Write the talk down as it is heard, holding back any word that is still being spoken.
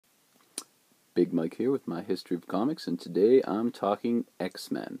Big Mike here with my history of comics, and today I'm talking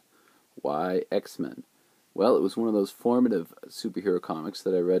X-Men. Why X-Men? Well, it was one of those formative superhero comics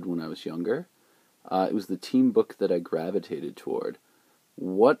that I read when I was younger. It was the team book that I gravitated toward.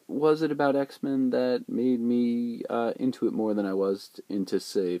 What was it about X-Men that made me into it more than I was into,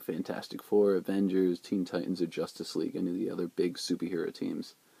 say, Fantastic Four, Avengers, Teen Titans, or Justice League, any of the other big superhero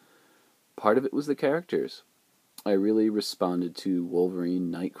teams? Part of it was the characters. I really responded to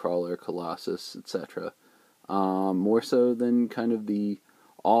Wolverine, Nightcrawler, Colossus, etc. More so than kind of the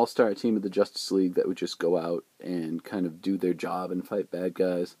all-star team of the Justice League that would just go out and kind of do their job and fight bad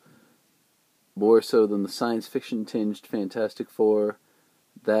guys. More so than the science fiction-tinged Fantastic Four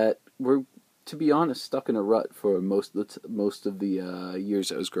that were, to be honest, stuck in a rut for most of the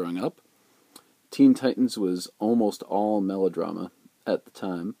years I was growing up. Teen Titans was almost all melodrama at the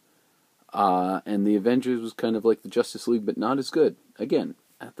time. And the Avengers was kind of like the Justice League, but not as good, again,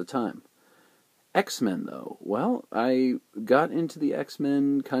 at the time. X-Men, though, well, I got into the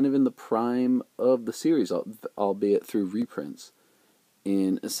X-Men kind of in the prime of the series, albeit through reprints.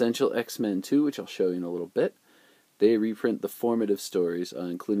 In Essential X-Men 2, which I'll show you in a little bit, they reprint the formative stories,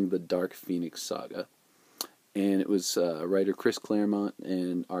 including the Dark Phoenix saga. And it was writer Chris Claremont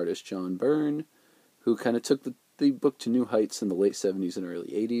and artist John Byrne, who kind of took the book to new heights in the late 70s and early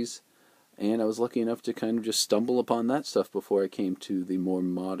 80s. And I was lucky enough to kind of just stumble upon that stuff before I came to the more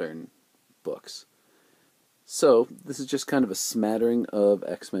modern books. So, this is just kind of a smattering of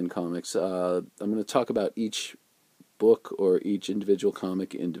X-Men comics. I'm going to talk about each book or each individual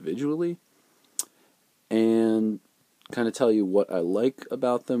comic individually, and kind of tell you what I like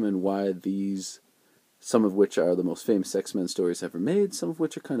about them and why these, some of which are the most famous X-Men stories ever made, some of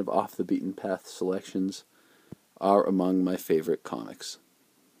which are kind of off the beaten path selections, are among my favorite comics.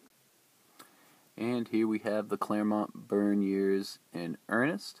 And here we have the Claremont-Byrne years in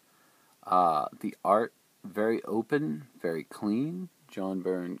earnest. The art, very open, very clean. John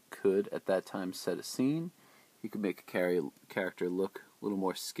Byrne could, at that time, set a scene. He could make a character look a little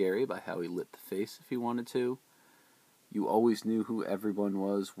more scary by how he lit the face if he wanted to. You always knew who everyone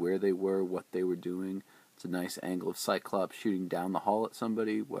was, where they were, what they were doing. It's a nice angle of Cyclops shooting down the hall at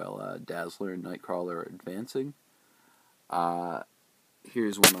somebody while Dazzler and Nightcrawler are advancing.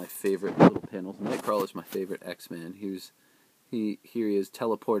 Here's one of my favorite little panels. Nightcrawler is my favorite X-Man. Here he is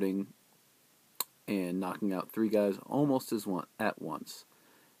teleporting and knocking out three guys almost at once.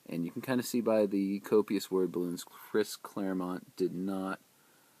 And you can kind of see by the copious word balloons, Chris Claremont did not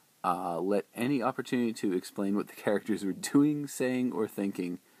let any opportunity to explain what the characters were doing, saying, or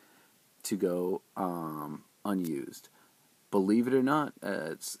thinking to go unused. Believe it or not,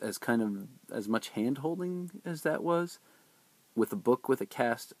 it's as kind of as much hand-holding as that was. With a book with a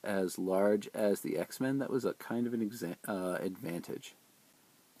cast as large as the X-Men, that was a kind of an advantage.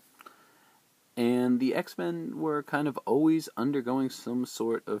 And the X-Men were kind of always undergoing some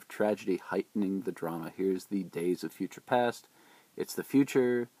sort of tragedy, heightening the drama. Here's the Days of Future Past. It's the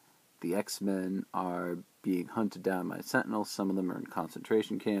future. The X-Men are being hunted down by Sentinels. Some of them are in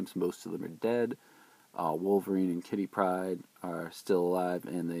concentration camps. Most of them are dead. Wolverine and Kitty Pryde are still alive,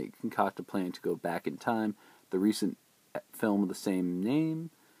 and they concoct a plan to go back in time. The recent film of the same name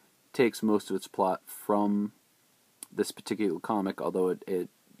takes most of its plot from this particular comic, although it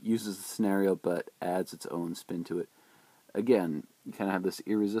uses the scenario but adds its own spin to it. Again, you kind of have this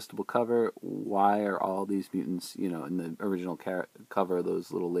irresistible cover. Why are all these mutants, in the original cover,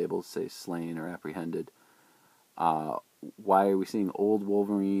 those little labels say slain or apprehended? Why are we seeing old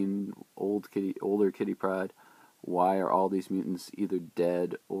Wolverine, older Kitty Pryde? Why are all these mutants either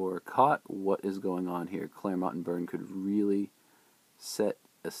dead or caught? What is going on here? Claremont and Byrne could really set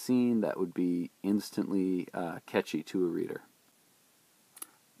a scene that would be instantly catchy to a reader.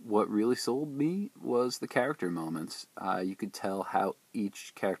 What really sold me was the character moments. You could tell how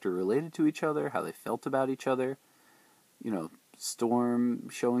each character related to each other, how they felt about each other. Storm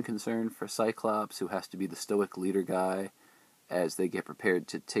showing concern for Cyclops, who has to be the stoic leader guy, as they get prepared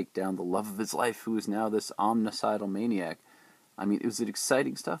to take down the love of his life, who is now this omnicidal maniac. I mean, it was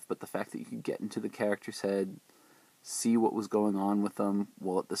exciting stuff, but the fact that you could get into the character's head, see what was going on with them,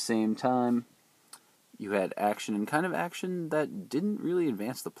 while at the same time, you had action, and kind of action that didn't really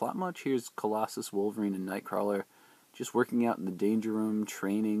advance the plot much. Here's Colossus, Wolverine, and Nightcrawler just working out in the Danger Room,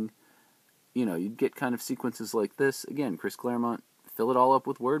 training. You'd get kind of sequences like this. Again, Chris Claremont, fill it all up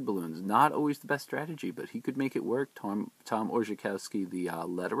with word balloons. Not always the best strategy, but he could make it work. Tom Orzechowski, the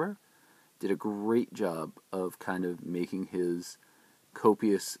letterer, did a great job of kind of making his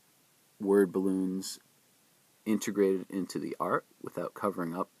copious word balloons integrated into the art without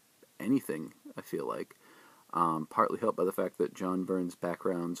covering up anything, I feel like. partly helped by the fact that John Byrne's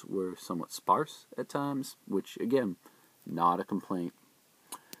backgrounds were somewhat sparse at times, which, again, not a complaint.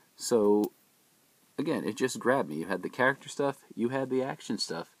 So, again, it just grabbed me. You had the character stuff, you had the action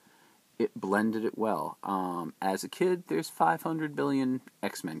stuff. It blended it well. As a kid, there's 500 billion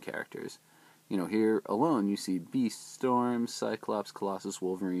X-Men characters. Here alone, you see Beast, Storm, Cyclops, Colossus,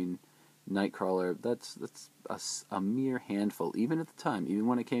 Wolverine, Nightcrawler. That's a mere handful. Even at the time, even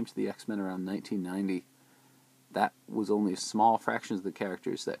when it came to the X-Men around 1990, that was only small fractions of the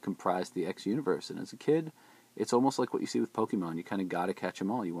characters that comprised the X-Universe. And as a kid, it's almost like what you see with Pokemon. You kind of got to catch them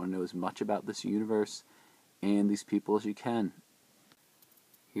all. You want to know as much about this universe and these people as you can.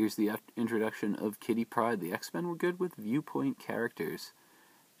 Here's the introduction of Kitty Pryde. The X-Men were good with viewpoint characters.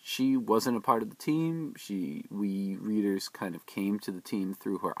 She wasn't a part of the team. We readers kind of came to the team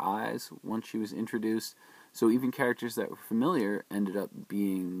through her eyes once she was introduced. So even characters that were familiar ended up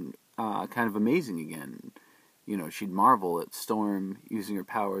being kind of amazing again. She'd marvel at Storm using her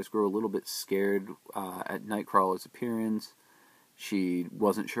powers, grow a little bit scared at Nightcrawler's appearance. She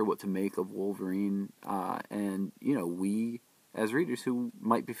wasn't sure what to make of Wolverine. And we, as readers who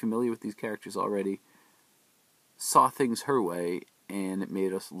might be familiar with these characters already, saw things her way, and it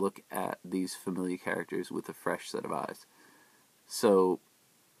made us look at these familiar characters with a fresh set of eyes. So,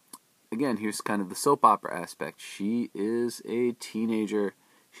 again, here's kind of the soap opera aspect. She is a teenager.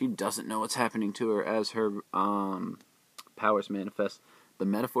 She doesn't know what's happening to her as her powers manifest. The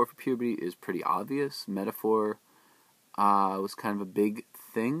metaphor for puberty is pretty obvious. Metaphor was kind of a big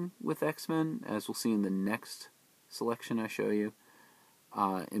thing with X-Men, as we'll see in the next selection I show you.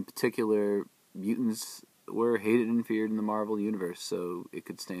 In particular, mutants were hated and feared in the Marvel Universe, so it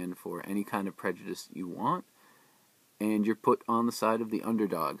could stand for any kind of prejudice you want, and you're put on the side of the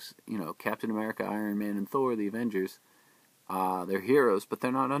underdogs. Captain America, Iron Man, and Thor, the Avengers, they're heroes, but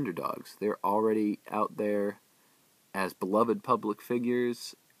they're not underdogs. They're already out there as beloved public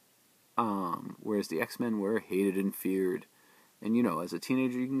figures, whereas the X-Men were hated and feared. And, as a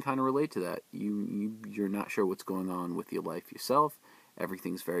teenager, you can kind of relate to that. You're not sure what's going on with your life yourself.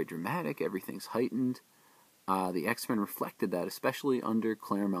 Everything's very dramatic. Everything's heightened. The X-Men reflected that, especially under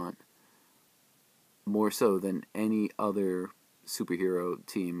Claremont, more so than any other superhero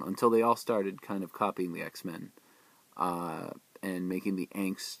team, until they all started kind of copying the X-Men and making the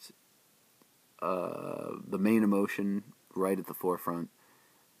angst the main emotion right at the forefront.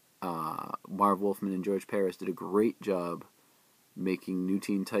 Marv Wolfman and George Paris did a great job making New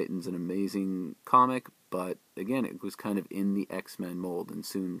Teen Titans an amazing comic, but again, it was kind of in the X-Men mold, and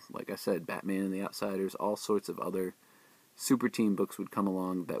soon, like I said, Batman and the Outsiders, all sorts of other super team books would come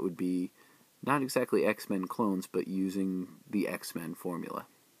along that would be not exactly X-Men clones, but using the X-Men formula.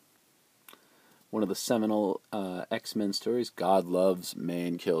 One of the seminal X-Men stories, God Loves,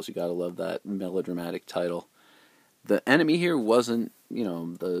 Man Kills. You gotta love that melodramatic title. The enemy here wasn't,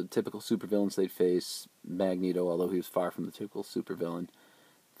 the typical supervillains they'd face. Magneto, although he was far from the typical supervillain.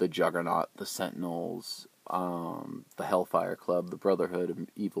 The Juggernaut, the Sentinels, the Hellfire Club, the Brotherhood of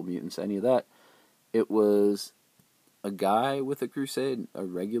Evil Mutants, any of that. It was a guy with a crusade, a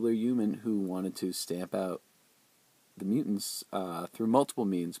regular human who wanted to stamp out the mutants through multiple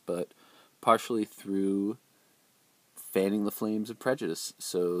means, but partially through fanning the flames of prejudice.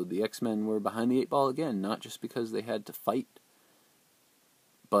 So the X-Men were behind the eight ball again, not just because they had to fight,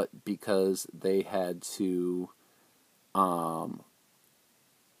 but because they had to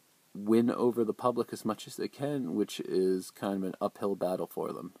win over the public as much as they can, which is kind of an uphill battle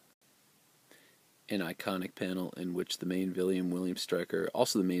for them. An iconic panel in which the main villain, William Stryker,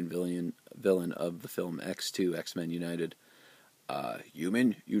 also the main villain of the film X2, X-Men United,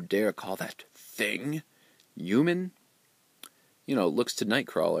 human? You dare call that thing human? Looks to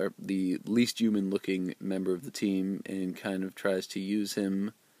Nightcrawler, the least human-looking member of the team, and kind of tries to use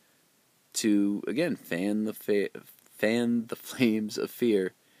him to, again, fan the flames of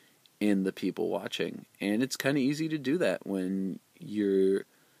fear in the people watching. And it's kind of easy to do that when you're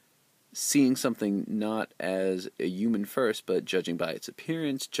seeing something not as a human first, but judging by its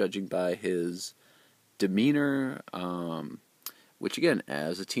appearance, judging by his demeanor, which again,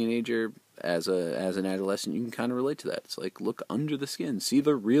 as a teenager, as an adolescent, you can kind of relate to that. It's like, look under the skin, see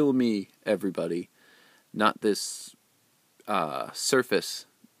the real me, everybody, not this surface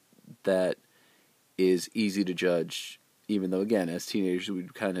that is easy to judge, even though, again, as teenagers,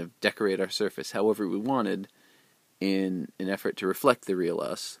 we'd kind of decorate our surface however we wanted in an effort to reflect the real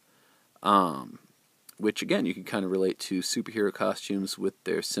us. Which, again, you can kind of relate to superhero costumes with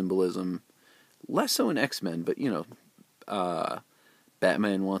their symbolism. Less so in X-Men, but,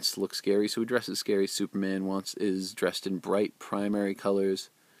 Batman wants to look scary, so he dresses scary. Superman is dressed in bright primary colors.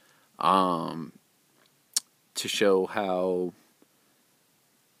 to show how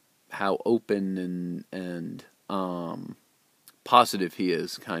open and positive he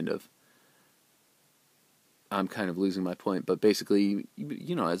is, kind of. I'm kind of losing my point, but basically,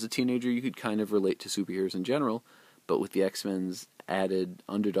 as a teenager, you could kind of relate to superheroes in general, but with the X-Men's added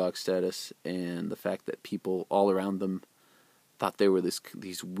underdog status and the fact that people all around them thought they were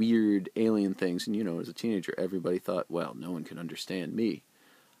these weird alien things, and as a teenager, everybody thought, well, no one can understand me.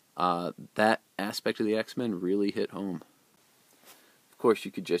 That aspect of the X-Men really hit home. Of course,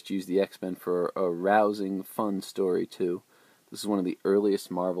 you could just use the X-Men for a rousing, fun story, too. This is one of the earliest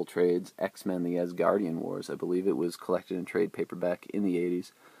Marvel trades, X-Men The Asgardian Wars. I believe it was collected in trade paperback in the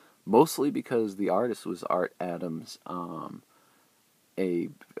 80s, mostly because the artist was Art Adams, one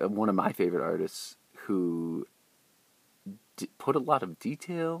of my favorite artists who put a lot of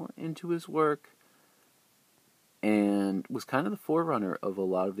detail into his work and was kind of the forerunner of a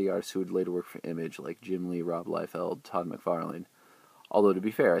lot of the artists who would later work for Image, like Jim Lee, Rob Liefeld, Todd McFarlane. Although, to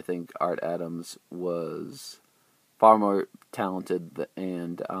be fair, I think Art Adams was far more talented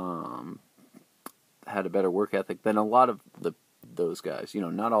and had a better work ethic than a lot of those guys.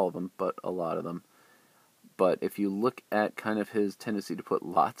 Not all of them, but a lot of them. But if you look at kind of his tendency to put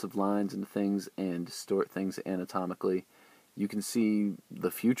lots of lines into things and distort things anatomically, you can see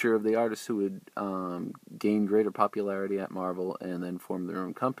the future of the artists who would gain greater popularity at Marvel and then form their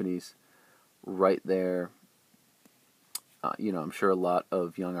own companies right there. I'm sure a lot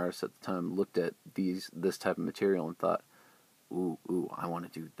of young artists at the time looked at this type of material and thought, ooh, I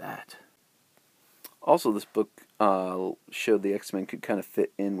want to do that. Also, this book showed the X-Men could kind of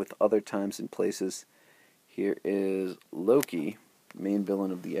fit in with other times and places. Here is Loki, main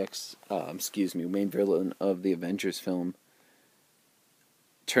villain of the main villain of the Avengers film,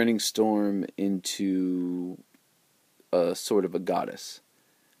 turning Storm into a sort of a goddess.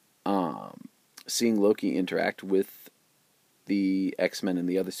 Seeing Loki interact with the X-Men and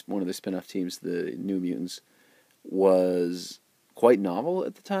one of the spin-off teams, the New Mutants, was quite novel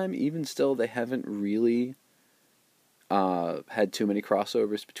at the time. Even still, they haven't really had too many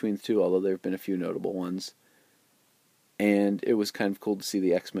crossovers between the two, although there have been a few notable ones. And it was kind of cool to see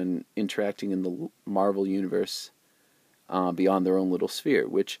the X-Men interacting in the Marvel universe beyond their own little sphere,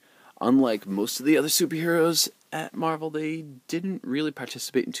 which, unlike most of the other superheroes at Marvel, they didn't really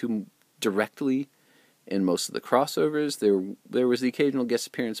participate in too directly in most of the crossovers. There was the occasional guest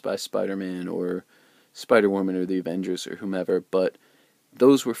appearance by Spider-Man or Spider-Woman or the Avengers or whomever, but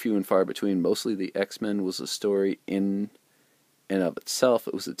those were few and far between. Mostly the X-Men was a story in and of itself.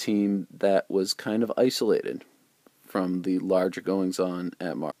 It was a team that was kind of isolated from the larger goings-on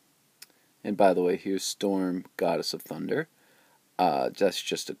at Marvel. And by the way, here's Storm, Goddess of Thunder. That's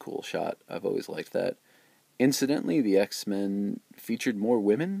just a cool shot. I've always liked that. Incidentally, the X-Men featured more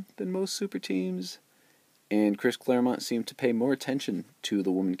women than most super teams, and Chris Claremont seemed to pay more attention to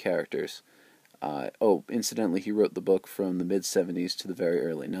the woman characters. Incidentally, he wrote the book from the mid-'70s to the very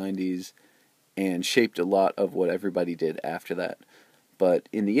early '90s, and shaped a lot of what everybody did after that. But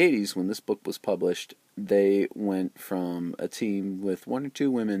in the '80s, when this book was published, they went from a team with one or two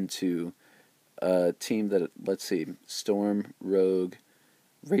women to a team that, let's see, Storm, Rogue,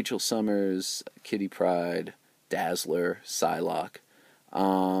 Rachel Summers, Kitty Pryde, Dazzler, Psylocke.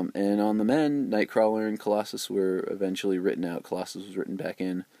 And on the men, Nightcrawler and Colossus were eventually written out. Colossus was written back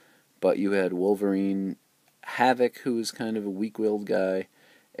in. But you had Wolverine, Havoc, who was kind of a weak-willed guy,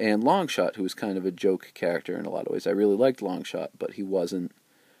 and Longshot, who was kind of a joke character in a lot of ways. I really liked Longshot, but he wasn't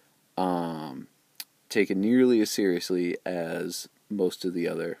taken nearly as seriously as most of the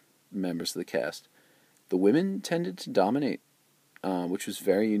other members of the cast. The women tended to dominate, which was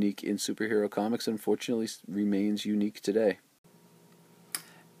very unique in superhero comics, and unfortunately remains unique today.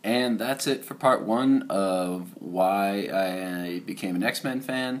 And that's it for part one of why I became an X-Men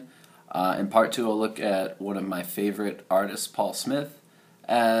fan. In part two, I'll look at one of my favorite artists, Paul Smith,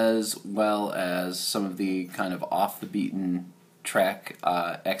 as well as some of the kind of off-the-beaten-track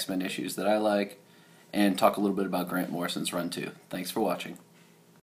X-Men issues that I like, and talk a little bit about Grant Morrison's run too. Thanks for watching.